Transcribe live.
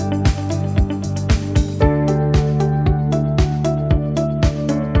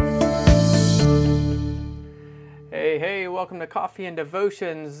welcome to Coffee and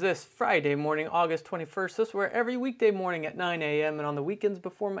Devotions this Friday morning, August 21st. This is where every weekday morning at 9 a.m. and on the weekends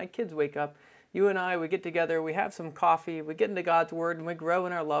before my kids wake up, you and I, we get together, we have some coffee, we get into God's Word, and we grow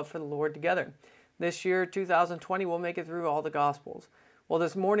in our love for the Lord together. This year, 2020, we'll make it through all the Gospels. Well,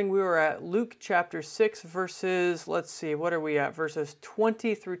 this morning we were at Luke chapter 6, verses, what are we at? Verses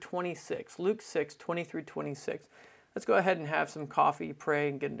 20 through 26. Luke 6, 20 through 26. Let's go ahead and have some coffee, pray,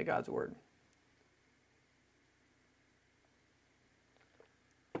 and get into God's Word.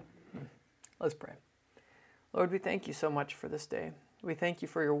 Let's pray. Lord, we thank you so much for this day. We thank you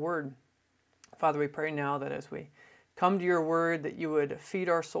for your word. Father, we pray now that as we come to your word, that you would feed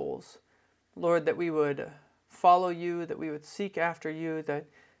our souls. Lord, that we would follow you, that we would seek after you, that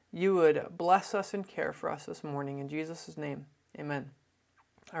you would bless us and care for us this morning. In Jesus' name, amen.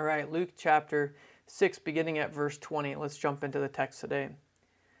 All right, Luke chapter 6, beginning at verse 20. Let's jump into the text today.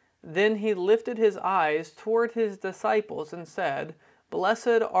 Then he lifted his eyes toward his disciples and said,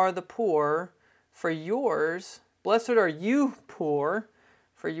 Blessed are the poor, for yours, blessed are you poor,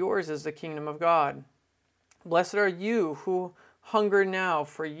 for yours is the kingdom of God. Blessed are you who hunger now,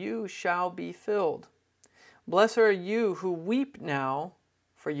 for you shall be filled. Blessed are you who weep now,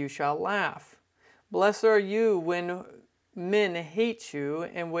 for you shall laugh. Blessed are you when men hate you,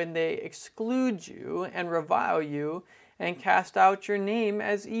 and when they exclude you, and revile you, and cast out your name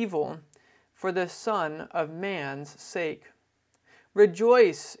as evil, for the Son of Man's sake.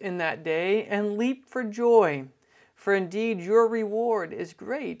 Rejoice in that day and leap for joy, for indeed your reward is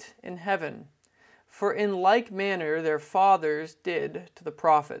great in heaven. For in like manner their fathers did to the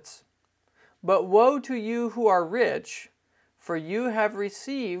prophets. But woe to you who are rich, for you have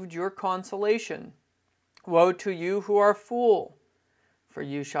received your consolation. Woe to you who are full, for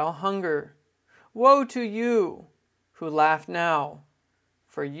you shall hunger. Woe to you who laugh now,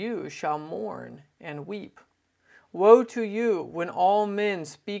 for you shall mourn and weep. Woe to you when all men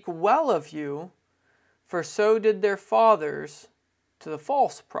speak well of you, for so did their fathers to the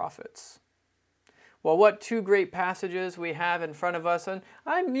false prophets. Well, what two great passages we have in front of us, and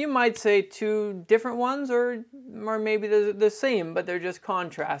you might say two different ones, or maybe they're the same, but they're just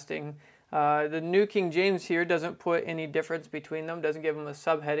contrasting. The New King James here doesn't put any difference between them, doesn't give them a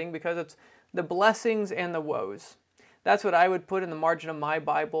subheading, because it's the blessings and the woes. That's what I would put in the margin of my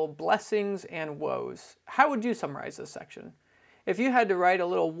Bible, blessings and woes. How would you summarize this section? If you had to write a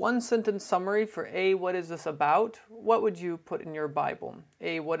little one-sentence summary for A, what is this about? What would you put in your Bible?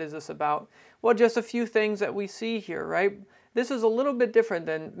 A, what is this about? Well, just a few things that we see here, right? This is a little bit different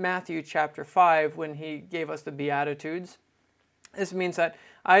than Matthew chapter 5 when he gave us the Beatitudes. This means that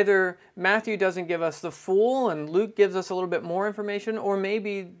either Matthew doesn't give us the full and Luke gives us a little bit more information, or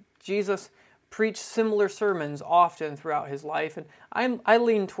maybe Jesus preached similar sermons often throughout his life, and I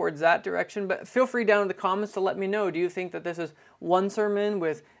lean towards that direction, but feel free down in the comments to let me know. Do you think that this is one sermon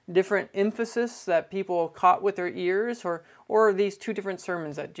with different emphasis that people caught with their ears, or are these two different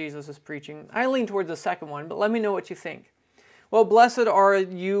sermons that Jesus is preaching? I lean towards the second one, but let me know what you think. Well, blessed are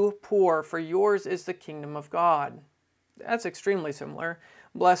you poor, for yours is the kingdom of God. That's extremely similar.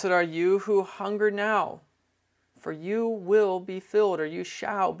 Blessed are you who hunger now, for you will be filled, or you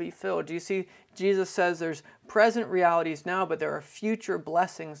shall be filled. Do you see, Jesus says there's present realities now, but there are future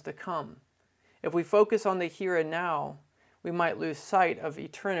blessings to come. If we focus on the here and now, we might lose sight of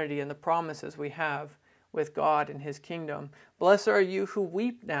eternity and the promises we have with God and his kingdom. Blessed are you who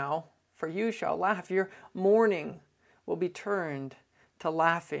weep now, for you shall laugh. Your mourning will be turned to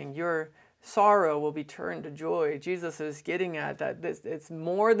laughing. Your sorrow will be turned to joy. Jesus is getting at that it's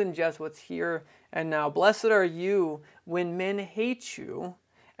more than just what's here and now. Blessed are you when men hate you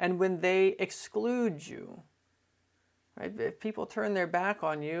and when they exclude you. Right? If people turn their back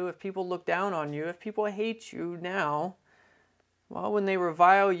on you, if people look down on you, if people hate you now, well, when they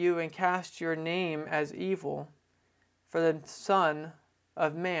revile you and cast your name as evil for the Son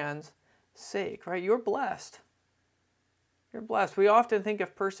of Man's sake, right? You're blessed. You're blessed. We often think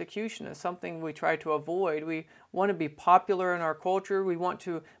of persecution as something we try to avoid. We want to be popular in our culture. We want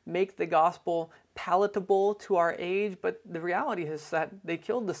to make the gospel palatable to our age. But the reality is that they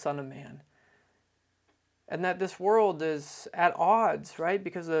killed the Son of Man. And that this world is at odds, right?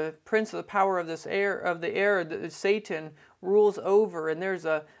 Because the prince of the power of the air, Satan, rules over. And there's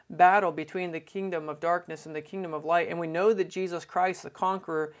a battle between the kingdom of darkness and the kingdom of light. And we know that Jesus Christ, the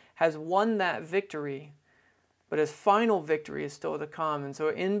conqueror, has won that victory. But his final victory is still to come. And so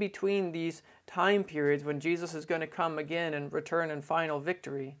in between these time periods when Jesus is going to come again and return in final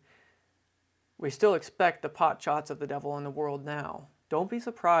victory, we still expect the pot shots of the devil in the world now. Don't be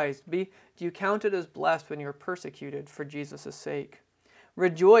surprised. Do you count it as blessed when you're persecuted for Jesus' sake?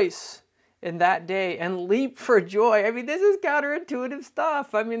 Rejoice in that day and leap for joy. I mean, this is counterintuitive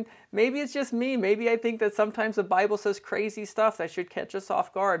stuff. I mean, maybe it's just me. Maybe I think that sometimes the Bible says crazy stuff that should catch us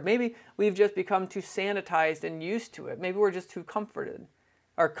off guard. Maybe we've just become too sanitized and used to it. Maybe we're just too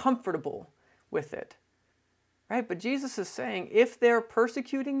comfortable with it. Right? But Jesus is saying, if they're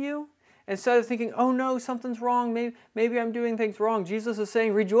persecuting you, instead of thinking, oh no, something's wrong, maybe I'm doing things wrong, Jesus is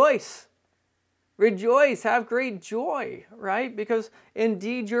saying, rejoice. Rejoice, have great joy, right? Because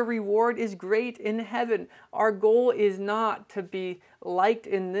indeed your reward is great in heaven. Our goal is not to be liked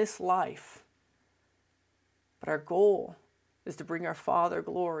in this life, but our goal is to bring our Father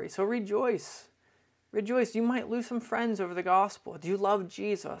glory. So rejoice. Rejoice. You might lose some friends over the gospel. Do you love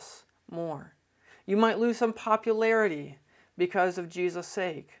Jesus more? You might lose some popularity because of Jesus'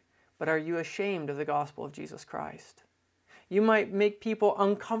 sake, but are you ashamed of the gospel of Jesus Christ? You might make people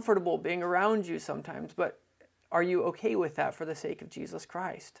uncomfortable being around you sometimes, but are you okay with that for the sake of Jesus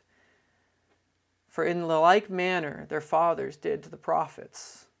Christ? For in the like manner their fathers did to the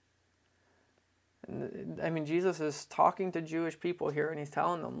prophets. And, I mean, Jesus is talking to Jewish people here, and he's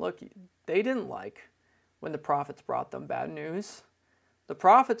telling them, look, they didn't like when the prophets brought them bad news. The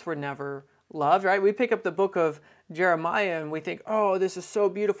prophets were never loved, right? We pick up the book of Jeremiah and we think, oh, this is so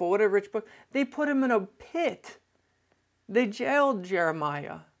beautiful. What a rich book. They put him in a pit. They jailed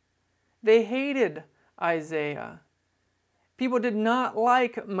Jeremiah. They hated Isaiah. People did not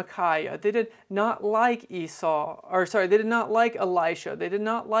like Micaiah. They did not like they did not like Elisha. They did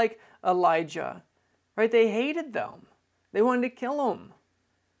not like Elijah. Right? They hated them. They wanted to kill them.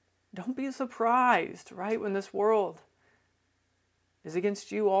 Don't be surprised, right, when this world is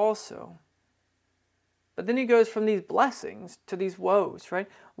against you also. But then he goes from these blessings to these woes, right?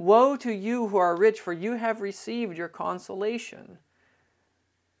 Woe to you who are rich, for you have received your consolation.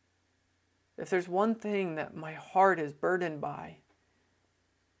 If there's one thing that my heart is burdened by,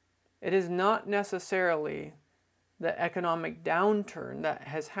 it is not necessarily the economic downturn that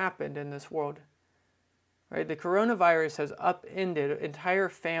has happened in this world. Right? The coronavirus has upended entire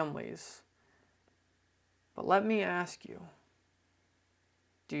families. But let me ask you,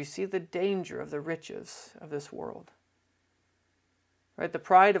 do you see the danger of the riches of this world? Right? The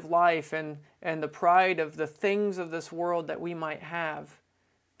pride of life and the pride of the things of this world that we might have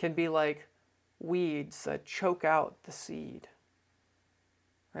can be like weeds that choke out the seed.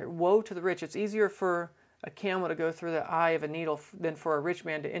 Right? Woe to the rich. It's easier for a camel to go through the eye of a needle than for a rich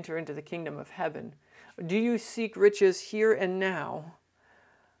man to enter into the kingdom of heaven. Do you seek riches here and now?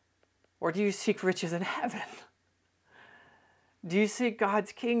 Or do you seek riches in heaven? Do you seek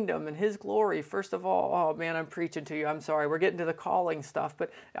God's kingdom and His glory? First of all, oh man, I'm preaching to you. I'm sorry. We're getting to the calling stuff,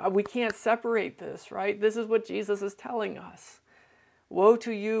 but we can't separate this, right? This is what Jesus is telling us. Woe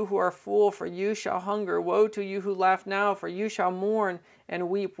to you who are full, for you shall hunger. Woe to you who laugh now, for you shall mourn and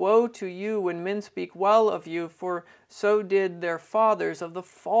weep. Woe to you when men speak well of you, for so did their fathers of the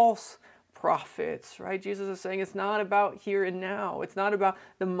false prophets, right? Jesus is saying it's not about here and now. It's not about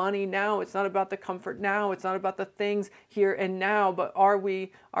the money now. It's not about the comfort now. It's not about the things here and now. But are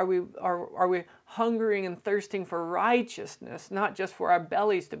we hungering and thirsting for righteousness, not just for our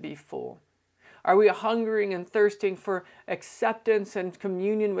bellies to be full? Are we hungering and thirsting for acceptance and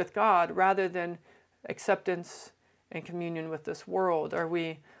communion with God rather than acceptance and communion with this world? Are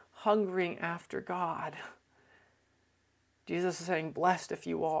we hungering after God? Jesus is saying, blessed if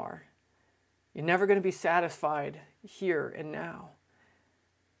you are. You're never going to be satisfied here and now.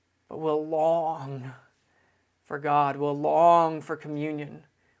 But we'll long for God. We'll long for communion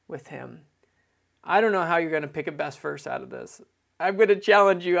with Him. I don't know how you're going to pick a best verse out of this. I'm going to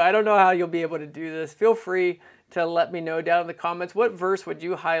challenge you. I don't know how you'll be able to do this. Feel free to let me know down in the comments. What verse would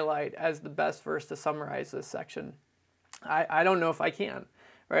you highlight as the best verse to summarize this section? I don't know if I can.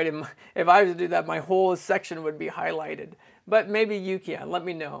 Right? If I was to do that, my whole section would be highlighted. But maybe you can. Let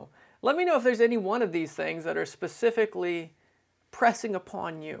me know. Let me know if there's any one of these things that are specifically pressing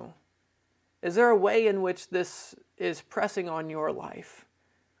upon you. Is there a way in which this is pressing on your life?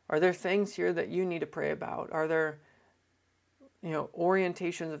 Are there things here that you need to pray about? Are there,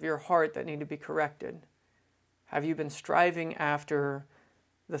 orientations of your heart that need to be corrected? Have you been striving after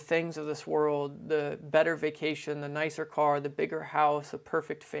the things of this world, the better vacation, the nicer car, the bigger house, a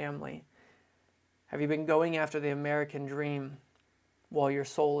perfect family? Have you been going after the American dream while your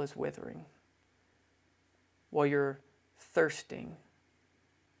soul is withering, while you're thirsting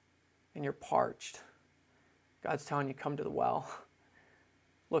and you're parched? God's telling you, come to the well.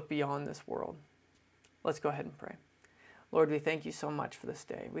 Look beyond this world. Let's go ahead and pray. Lord, we thank you so much for this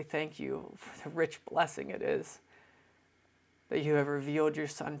day. We thank you for the rich blessing it is that you have revealed your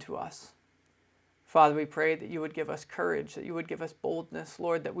Son to us. Father, we pray that you would give us courage, that you would give us boldness,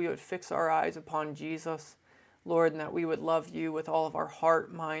 Lord, that we would fix our eyes upon Jesus, Lord, and that we would love you with all of our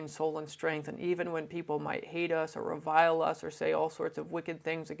heart, mind, soul, and strength. And even when people might hate us or revile us or say all sorts of wicked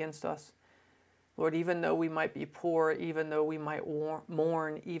things against us, Lord, even though we might be poor, even though we might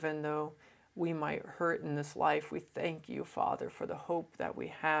mourn, even though we might hurt in this life, we thank you, Father, for the hope that we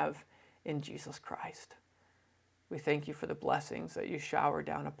have in Jesus Christ. We thank you for the blessings that you shower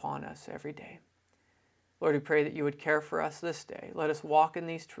down upon us every day. Lord, we pray that you would care for us this day. Let us walk in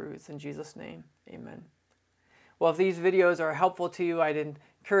these truths. In Jesus' name, amen. Well, if these videos are helpful to you, I'd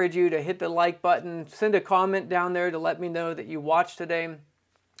encourage you to hit the like button, send a comment down there to let me know that you watched today.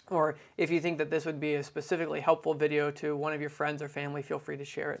 Or if you think that this would be a specifically helpful video to one of your friends or family, feel free to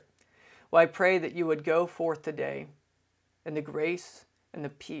share it. Well, I pray that you would go forth today in the grace and the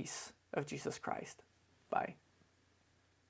peace of Jesus Christ. Bye.